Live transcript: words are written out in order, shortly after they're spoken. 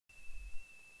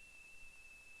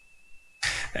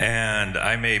And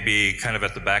I may be kind of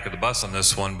at the back of the bus on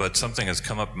this one, but something has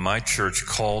come up in my church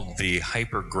called the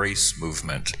hyper grace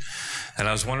movement. And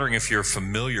I was wondering if you're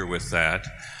familiar with that,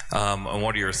 and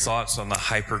what are your thoughts on the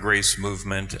hyper grace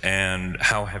movement, and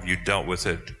how have you dealt with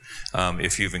it,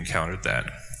 if you've encountered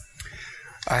that?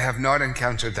 I have not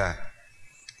encountered that.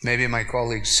 Maybe my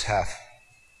colleagues have.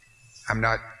 I'm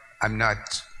not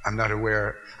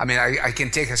aware. I mean, I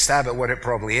can take a stab at what it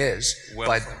probably is. Well,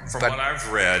 but from what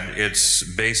I've read, it's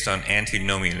based on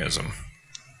antinomianism.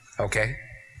 Okay.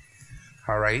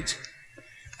 All right.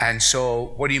 And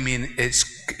so, what do you mean?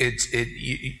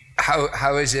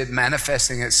 How is it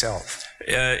manifesting itself?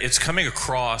 It's coming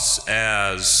across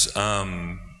as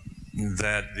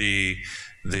that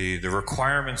the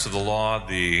requirements of the law,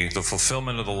 the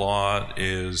fulfillment of the law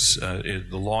is the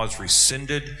law is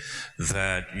rescinded,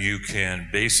 that you can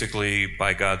basically,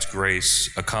 by God's grace,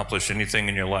 accomplish anything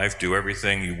in your life, do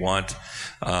everything you want,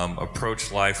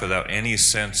 approach life without any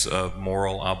sense of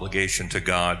moral obligation to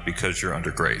God because you're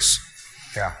under grace.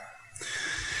 Yeah.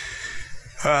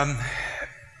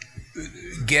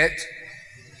 Get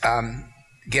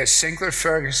Sinclair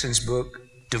Ferguson's book,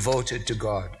 Devoted to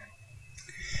God.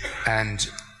 And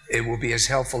it will be as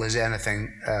helpful as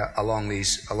anything along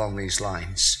these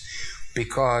lines,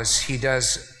 because he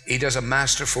does a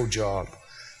masterful job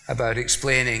about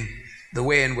explaining the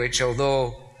way in which,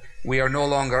 although we are no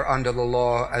longer under the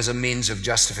law as a means of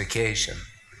justification,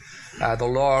 the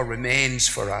law remains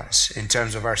for us in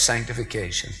terms of our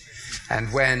sanctification,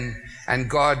 and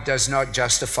God does not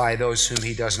justify those whom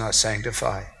He does not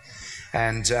sanctify,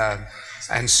 and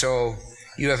so.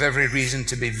 You have every reason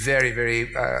to be very,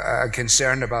 very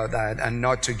concerned about that, and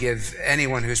not to give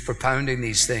anyone who's propounding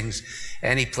these things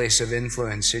any place of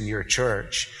influence in your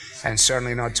church, and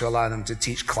certainly not to allow them to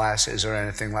teach classes or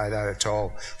anything like that at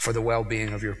all for the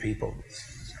well-being of your people.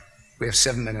 We have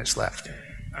 7 minutes left.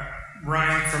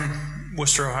 Ryan from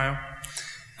Worcester, Ohio.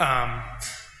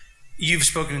 You've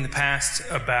spoken in the past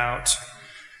about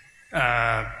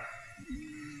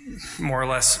more or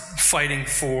less fighting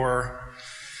for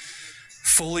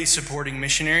fully supporting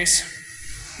missionaries.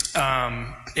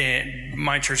 In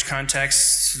my church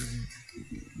context,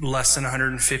 less than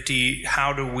 150.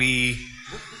 How do we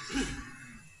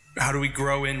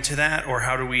grow into that, or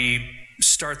how do we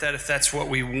start that if that's what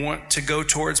we want to go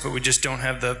towards, but we just don't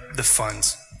have the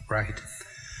funds? Right.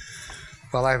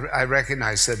 Well, I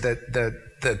recognize that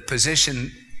the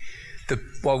position,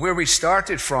 where we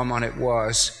started from on it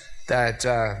was that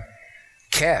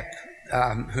Kep,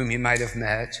 whom you might have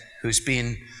met, who's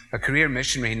been a career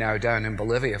missionary now down in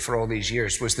Bolivia for all these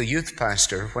years, was the youth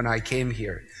pastor when I came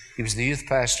here. He was the youth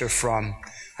pastor from,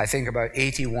 I think, about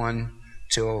 81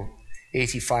 till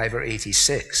 85 or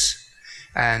 86.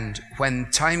 And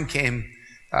when time came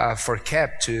for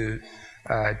Kep to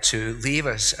leave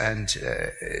us and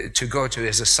to go to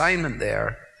his assignment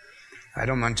there, I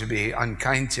don't want to be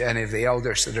unkind to any of the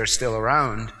elders that are still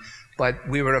around, but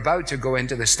we were about to go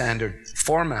into the standard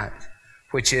format,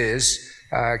 which is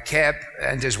Kep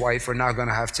and his wife are now going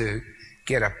to have to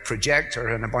get a projector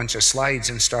and a bunch of slides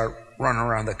and start running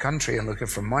around the country and looking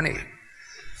for money.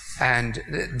 And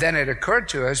then it occurred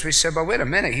to us, we said, well, wait a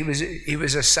minute, he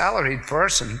was a salaried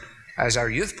person as our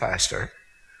youth pastor.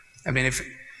 I mean,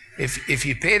 if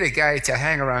you paid a guy to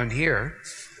hang around here,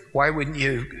 why wouldn't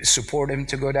you support him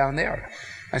to go down there?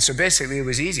 And so basically it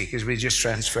was easy, because we just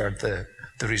transferred the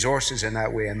resources in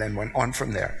that way and then went on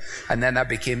from there. And then that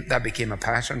became a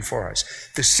pattern for us.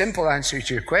 The simple answer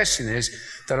to your question is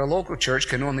that a local church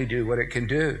can only do what it can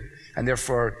do. And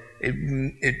therefore,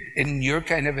 in your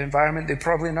kind of environment, they're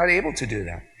probably not able to do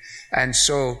that. And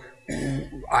so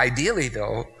ideally,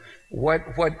 though, what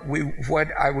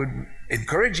I would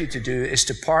encourage you to do is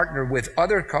to partner with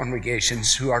other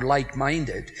congregations who are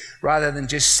like-minded, rather than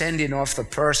just sending off the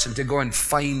person to go and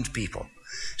find people.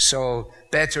 So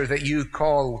better that you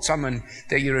call someone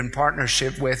that you're in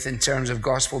partnership with in terms of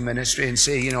gospel ministry and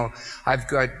say, you know, I've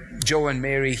got Joe and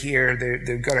Mary here.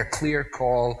 They've got a clear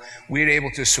call. We're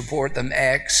able to support them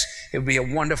X. It would be a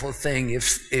wonderful thing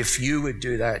if you would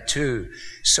do that too,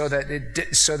 so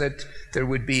that there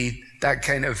would be that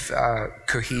kind of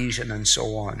cohesion and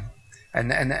so on, and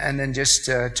then just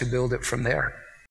to build it from there.